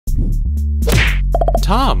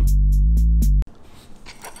Tom.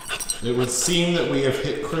 It would seem that we have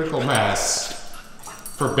hit critical mass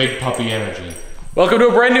for Big Puppy Energy. Welcome to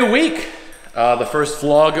a brand new week. The first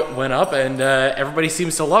vlog went up and everybody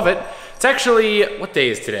seems to love it. It's actually, what day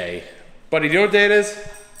is today? Buddy, do you know what day it is?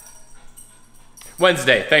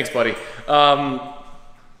 Wednesday. Thanks, buddy.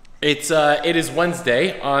 It is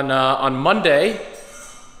Wednesday. On Monday,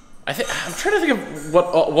 I'm trying to think of what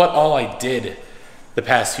all I did the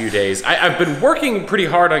past few days. I've been working pretty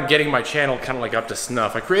hard on getting my channel kind of like up to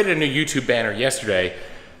snuff. I created a new YouTube banner yesterday.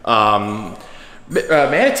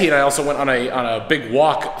 Manatee and I also went on a big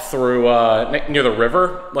walk through near the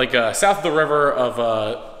river, like south of the river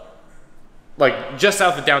of like just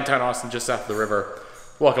south of downtown Austin, just south of the river.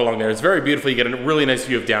 Walk along there. It's very beautiful. You get a really nice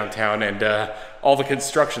view of downtown and all the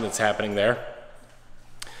construction that's happening there.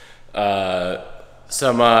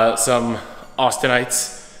 Some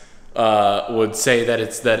Austinites would say that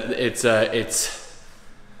it's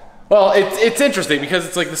interesting because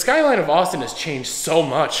it's like the skyline of Austin has changed so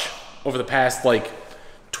much over the past like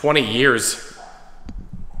 20 years.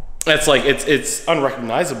 It's like it's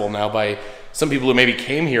unrecognizable now by some people who maybe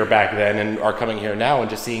came here back then and are coming here now and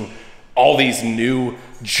just seeing all these new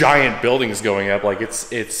giant buildings going up. Like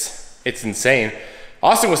it's insane.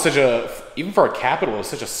 Austin was such a, even for a capital, it was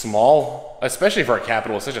such a small, especially for a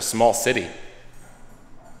capital, it's such a small city.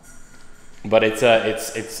 But it's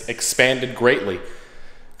expanded greatly.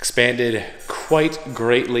 Expanded quite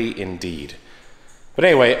greatly indeed. But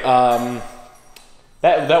anyway,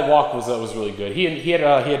 that walk was really good. He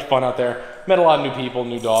had fun out there. Met a lot of new people,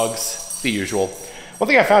 new dogs, the usual. One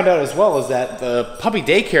thing I found out as well is that the puppy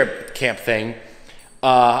daycare camp thing,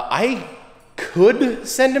 I could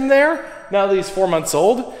send him there now that he's 4 months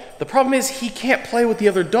old. The problem is he can't play with the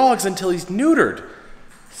other dogs until he's neutered.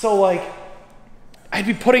 So like, I'd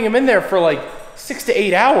be putting him in there for like 6 to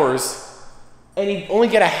 8 hours and he'd only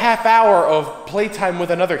get a half hour of playtime with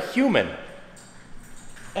another human.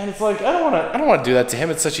 And it's like, I don't want to do that to him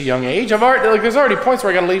at such a young age. There's already points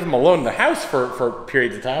where I got to leave him alone in the house for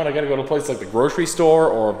periods of time. I got to go to a place like the grocery store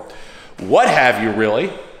or what have you,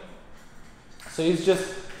 really. So he's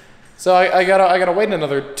just, so I gotta wait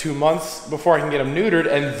another 2 months before I can get him neutered,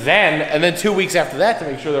 and then 2 weeks after that to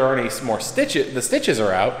make sure there aren't any more stitches. The stitches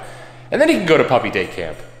are out, and then he can go to puppy day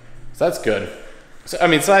camp. So that's good. So I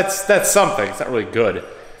mean, so that's something. It's not really good.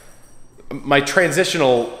 My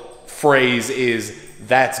transitional phrase is,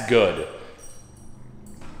 that's good.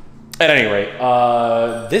 At any rate,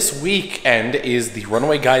 this weekend is the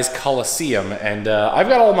Runaway Colosseum, and I've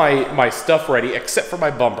got all my stuff ready except for my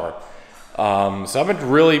bumper. So I've been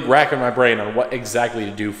really racking my brain on what exactly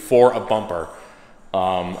to do for a bumper.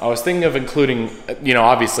 I was thinking of including, you know,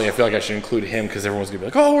 obviously I feel like I should include him because everyone's gonna be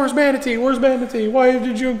like, oh, where's Manatee? Where's Manatee? Why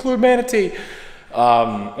did you include Manatee? And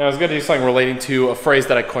I was gonna do something relating to a phrase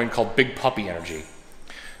that I coined called Big Puppy Energy.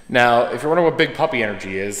 Now, if you're wondering what Big Puppy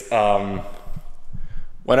Energy is,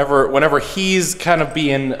 whenever he's kind of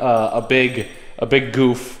being a big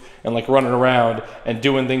goof and like running around and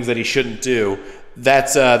doing things that he shouldn't do,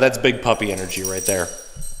 that's Big Puppy Energy right there.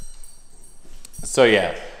 So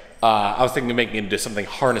yeah, I was thinking of making it into something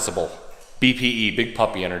harnessable. BPE, Big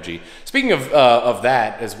Puppy Energy. Speaking of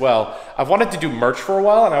that as well, I've wanted to do merch for a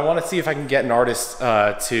while, and I want to see if I can get an artist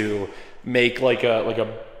to make like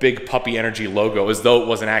a Big Puppy Energy logo as though it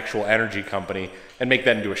was an actual energy company and make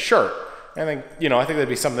that into a shirt. I think that'd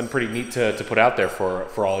be something pretty neat to put out there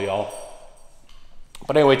for all y'all.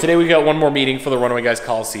 But anyway, today we got one more meeting for the Runaway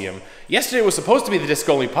Colosseum. Yesterday was supposed to be the Disc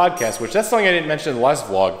Only podcast, which that's something I didn't mention in the last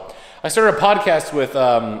vlog. I started a podcast with,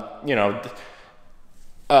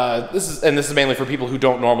 this is mainly for people who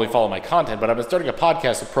don't normally follow my content, but I've been starting a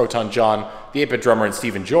podcast with Proton John, the 8-Bit drummer, and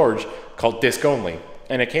Stephen George called Disc Only.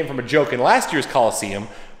 And it came from a joke in last year's Colosseum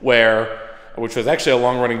which was actually a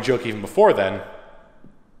long-running joke even before then,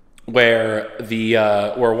 where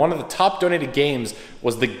one of the top donated games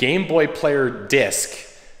was the Game Boy Player disc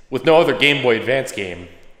with no other Game Boy Advance game.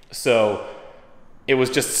 So it was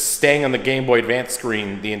just staying on the Game Boy Advance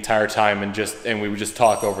screen the entire time and we would just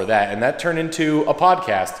talk over that. And that turned into a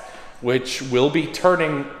podcast, which will be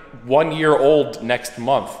turning 1 year old next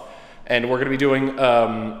month. And we're going to be doing,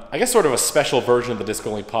 I guess, sort of a special version of the Disc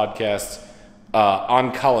Only podcast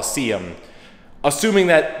on Colosseum, assuming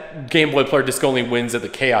that Game Boy Player Disc Only wins at the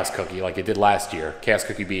Chaos Cookie like it did last year. Chaos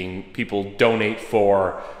Cookie being people donate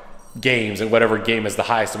for games, and whatever game has the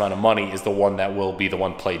highest amount of money is the one that will be the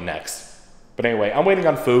one played next. But anyway, I'm waiting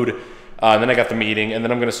on food, and then I got the meeting, and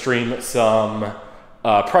then I'm going to stream some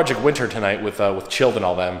Project Winter tonight with Chilled and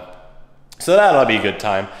all them. So that'll be a good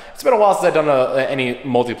time. It's been a while since I've done any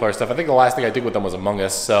multiplayer stuff. I think the last thing I did with them was Among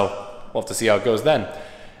Us, so we'll have to see how it goes then.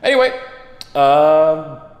 Anyway,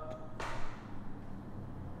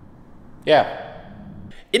 Yeah.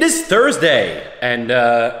 It is Thursday, and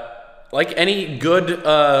like any good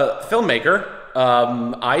filmmaker,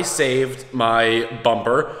 I saved my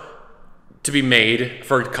bumper to be made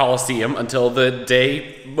for Colosseum until the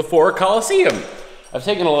day before Colosseum. I've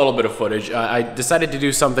taken a little bit of footage. I decided to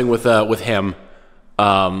do something with him.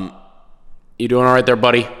 You doing all right there,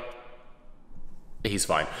 buddy? He's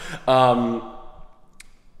fine.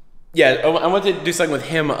 Yeah, I wanted to do something with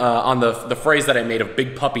him on the phrase that I made of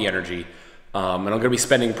big puppy energy. And I'm going to be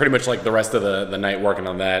spending pretty much like the rest of the night working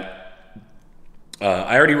on that.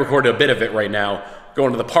 I already recorded a bit of it right now.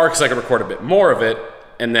 Going to the park so I can record a bit more of it.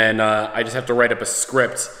 And then I just have to write up a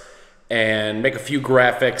script and make a few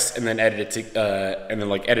graphics and then edit it and then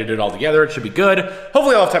like edit it all together. It should be good.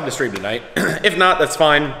 Hopefully I'll have time to stream tonight. If not, that's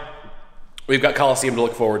fine. We've got Colosseum to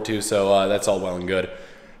look forward to, so that's all well and good.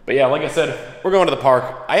 But yeah, like I said, we're going to the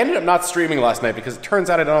park. I ended up not streaming last night because it turns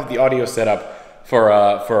out I don't have the audio set up for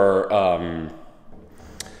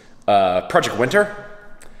Project Winter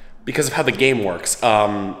because of how the game works.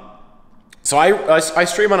 So I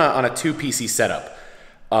stream on a 2 PC setup.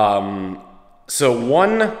 So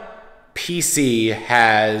one PC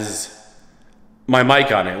has my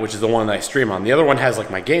mic on it, which is the one that I stream on. The other one has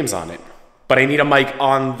like my games on it. But I need a mic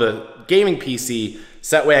on the gaming PC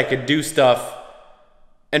so that way I could do stuff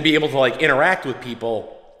and be able to like interact with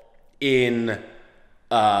people in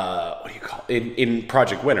what do you call it? In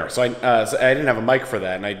Project Winter. So I didn't have a mic for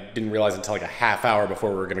that, and I didn't realize until like a half hour before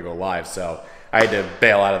we were gonna go live. So I had to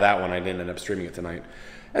bail out of that one. I didn't end up streaming it tonight.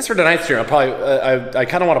 As for tonight's stream, I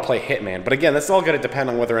kind of want to play Hitman, but again, that's all going to depend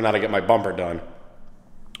on whether or not I get my bumper done,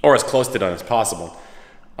 or as close to done as possible.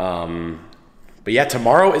 But yeah,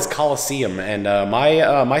 tomorrow is Colosseum, and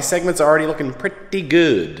my segments are already looking pretty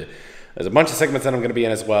good. There's a bunch of segments that I'm going to be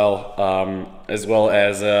in as well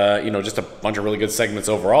as you know, just a bunch of really good segments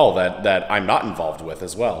overall that I'm not involved with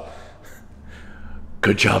as well.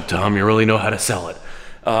 Good job, Tom. You really know how to sell it.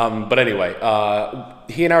 But anyway,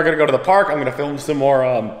 he and I are going to go to the park. I'm going to film some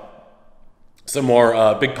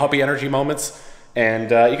more big puppy energy moments,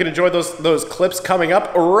 and you can enjoy those clips coming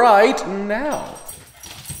up right now.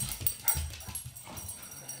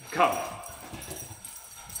 Come.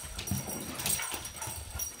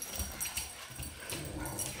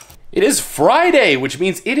 It is Friday, which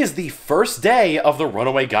means it is the first day of the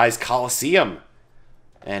Runaway Guys Colosseum.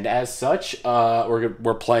 And as such,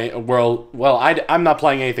 we're playing. Well, I'm not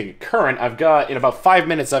playing anything current. In about 5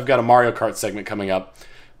 minutes, I've got a Mario Kart segment coming up.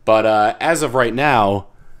 But as of right now,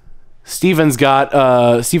 Steven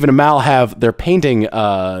and Mal have their painting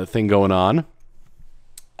thing going on,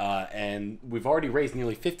 and we've already raised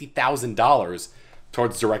nearly $50,000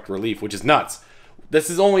 towards direct relief, which is nuts. This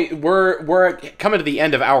is only we're coming to the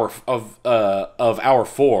end of hour 4,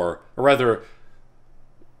 or rather,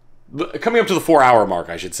 coming up to the 4-hour mark,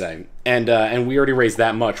 I should say, and we already raised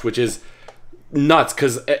that much, which is nuts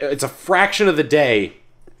because it's a fraction of the day,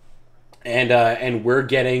 and we're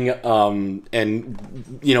getting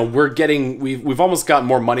we've almost got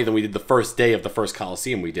more money than we did the first day of the first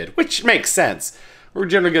Colosseum we did, which makes sense. We're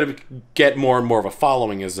generally going to get more and more of a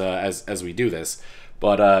following as we do this.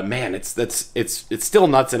 But man, it's still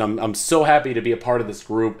nuts, and I'm so happy to be a part of this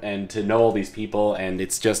group and to know all these people, and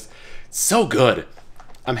it's just so good.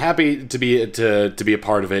 I'm happy to be a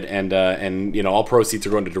part of it, and you know, all proceeds are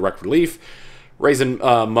going to direct relief, raising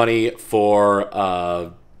money for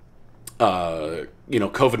you know,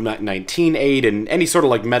 COVID-19 aid and any sort of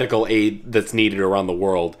like medical aid that's needed around the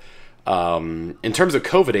world. In terms of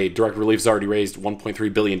COVID aid, direct relief's already raised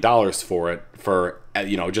 $1.3 billion for it,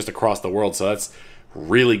 you know, just across the world. So that's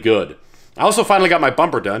really good. I also finally got my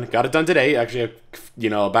bumper done. Got it done today, actually, you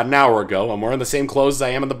know, about an hour ago. I'm wearing the same clothes as I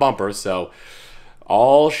am in the bumper, so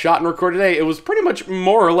all shot and recorded today. It was pretty much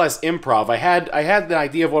more or less improv. I had the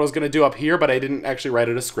idea of what I was going to do up here, but I didn't actually write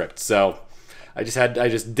it a script. So I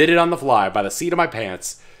just did it on the fly by the seat of my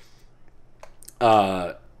pants.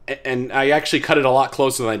 And I actually cut it a lot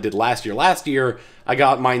closer than I did last year. Last year, I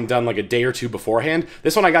got mine done like a day or two beforehand.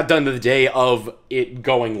 This one I got done the day of it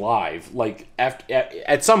going live. Like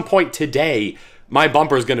at some point today, my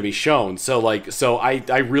bumper is going to be shown. So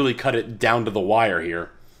I really cut it down to the wire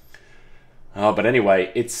here. But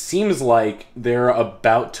anyway, it seems like they're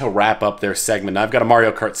about to wrap up their segment. I've got a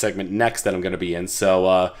Mario Kart segment next that I'm going to be in.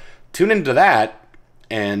 So tune into that.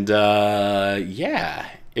 And yeah.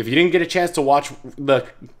 If you didn't get a chance to watch the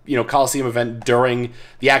Colosseum event during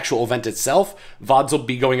the actual event itself, VODs will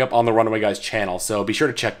be going up on the Runaway Guys channel, so be sure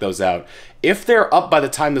to check those out. If they're up by the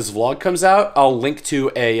time this vlog comes out, I'll link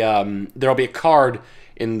to there'll be a card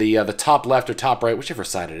in the top left or top right, whichever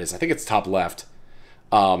side it is. I think it's top left.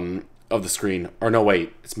 of the screen. Or no,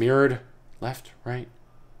 wait. It's mirrored left, right,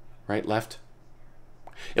 left.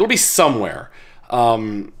 It'll be somewhere.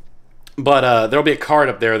 But there'll be a card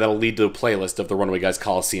up there that'll lead to a playlist of the Runaway Guys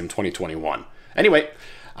Colosseum 2021. Anyway,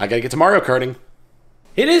 I gotta get to Mario Karting.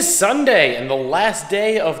 It is Sunday and the last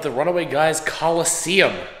day of the Runaway Guys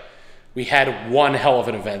Colosseum. We had one hell of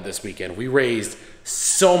an event this weekend. We raised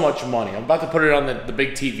so much money. I'm about to put it on the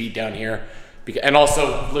big TV down here. And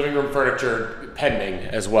also living room furniture pending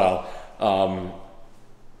as well. I'm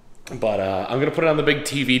going to put it on the big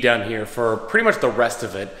TV down here for pretty much the rest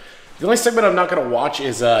of it. The only segment I'm not going to watch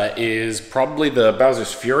is probably the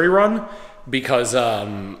Bowser's Fury run, because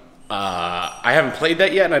I haven't played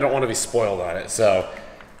that yet and I don't want to be spoiled on it. So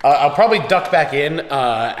I'll probably duck back in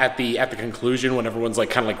at the conclusion when everyone's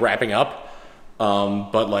like kind of like wrapping up.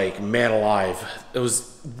 But like, man alive, it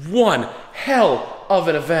was one hell of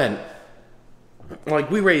an event.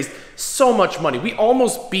 Like, we raised so much money. We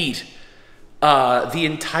almost beat the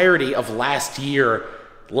entirety of last year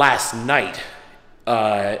last night.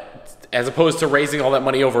 As opposed to raising all that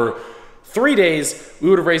money over 3 days, we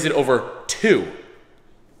would have raised it over 2.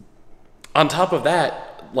 On top of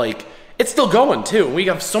that, like, it's still going too. We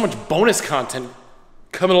have so much bonus content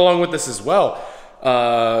coming along with this as well.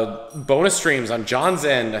 Bonus streams on John's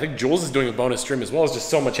end. I think Jules is doing a bonus stream as well. It's just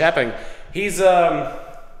so much happening. He's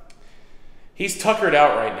tuckered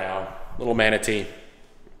out right now, little manatee.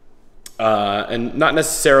 And not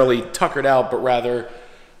necessarily tuckered out, but rather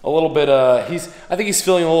a little bit, I think he's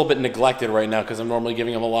feeling a little bit neglected right now, because I'm normally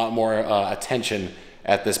giving him a lot more attention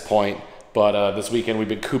at this point. But this weekend we've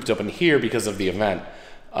been cooped up in here because of the event.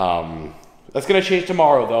 That's going to change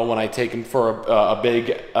tomorrow, though, when I take him for a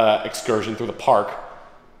big excursion through the park.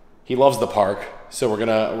 He loves the park, so I'm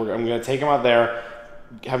gonna take him out there,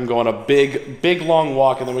 have him go on a big long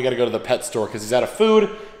walk, and then we got to go to the pet store because he's out of food.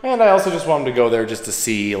 And I also just want him to go there just to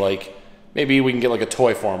see, like, maybe we can get like a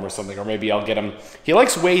toy for him or something, or maybe I'll get him. He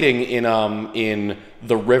likes wading in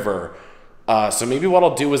the river, so maybe what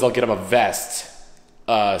I'll do is I'll get him a vest,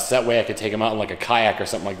 so that way I can take him out in like a kayak or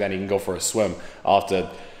something like that, and he can go for a swim. I'll have to,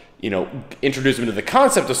 introduce him to the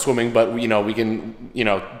concept of swimming, but we can,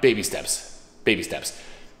 baby steps.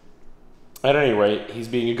 At any rate, he's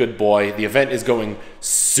being a good boy. The event is going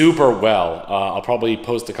super well. I'll probably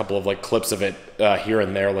post a couple of like clips of it here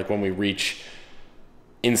and there, like when we reach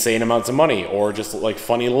insane amounts of money, or just like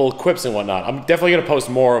funny little quips and whatnot. I'm definitely gonna post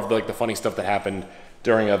more of the funny stuff that happened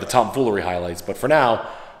during the tomfoolery highlights. But for now,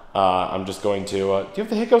 I'm just going to. Do you have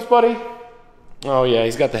the hiccups, buddy? Oh yeah,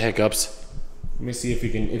 he's got the hiccups. Let me see if you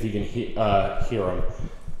can hear him.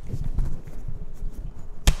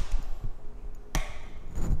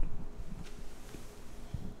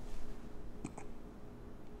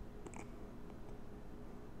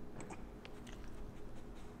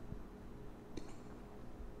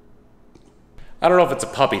 I don't know if it's a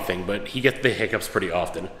puppy thing, but he gets the hiccups pretty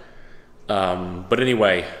often. But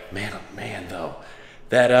anyway, man, though,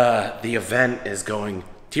 that the event is going.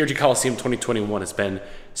 TRG Colosseum 2021 has been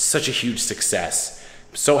such a huge success.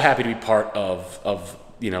 I'm so happy to be part of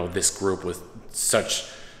this group with such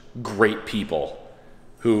great people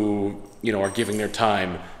who are giving their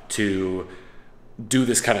time to do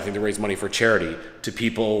this kind of thing, to raise money for charity, to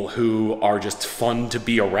people who are just fun to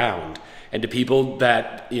be around, and to people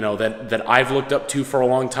that that I've looked up to for a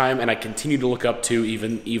long time, and I continue to look up to,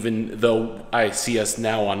 even though I see us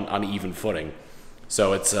now on even footing.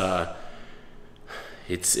 So it's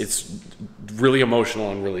really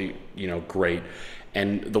emotional and really great.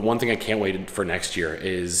 And the one thing I can't wait for next year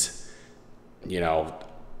is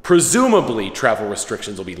presumably travel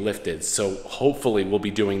restrictions will be lifted, so hopefully we'll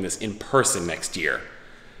be doing this in person next year,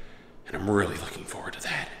 and I'm really looking forward to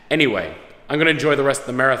that. Anyway, I'm going to enjoy the rest of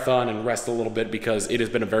the marathon and rest a little bit because it has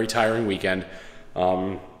been a very tiring weekend.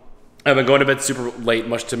 I've been going to bed super late,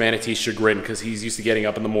 much to Manatee's chagrin, because he's used to getting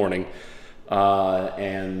up in the morning.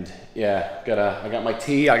 And yeah, I got my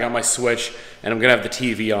tea, I got my Switch, and I'm going to have the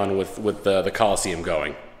TV on with the Colosseum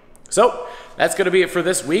going. So that's going to be it for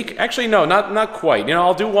this week. Actually, no, not quite.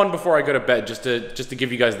 I'll do one before I go to bed just to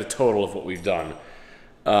give you guys the total of what we've done.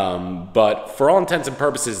 But for all intents and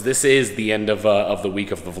purposes, this is the end of the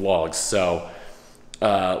week of the vlogs. So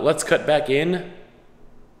let's cut back in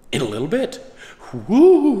a little bit.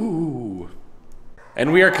 Woo!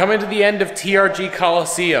 And we are coming to the end of TRG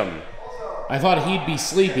Colosseum. I thought he'd be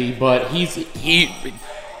sleepy, but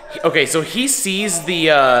okay, so he sees the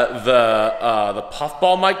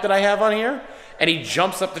puffball mic that I have on here, and he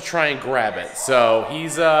jumps up to try and grab it. So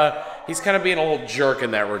he's kind of being a little jerk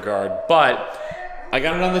in that regard. But I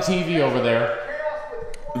got it on the TV over there.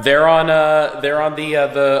 They're on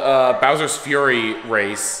the Bowser's Fury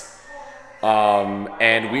race.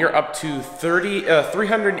 And we are up to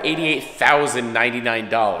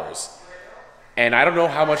 $388,099. And I don't know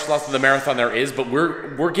how much left of the marathon there is, but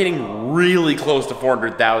we're getting really close to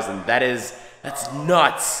 400,000. That's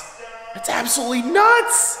nuts. That's absolutely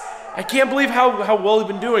nuts. I can't believe how well we've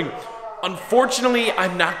been doing. Unfortunately,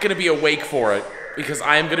 I'm not going to be awake for it because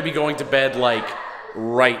I am going to be going to bed like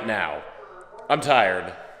right now. I'm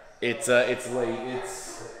tired. It's late.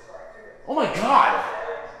 Oh my god.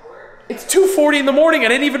 It's 2:40 in the morning. I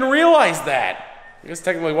didn't even realize that. I guess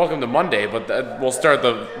technically welcome to Monday, but we'll start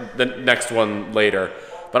the next one later.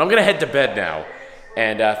 But I'm going to head to bed now.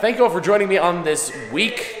 And thank you all for joining me on this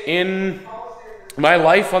week in my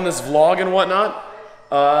life on this vlog and whatnot.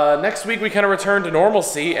 Next week we kind of return to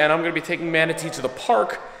normalcy, and I'm going to be taking Manatee to the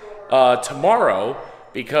park tomorrow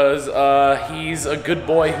because he's a good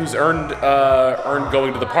boy who's earned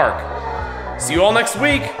going to the park. See you all next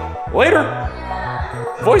week. Later.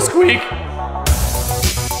 Voice squeak.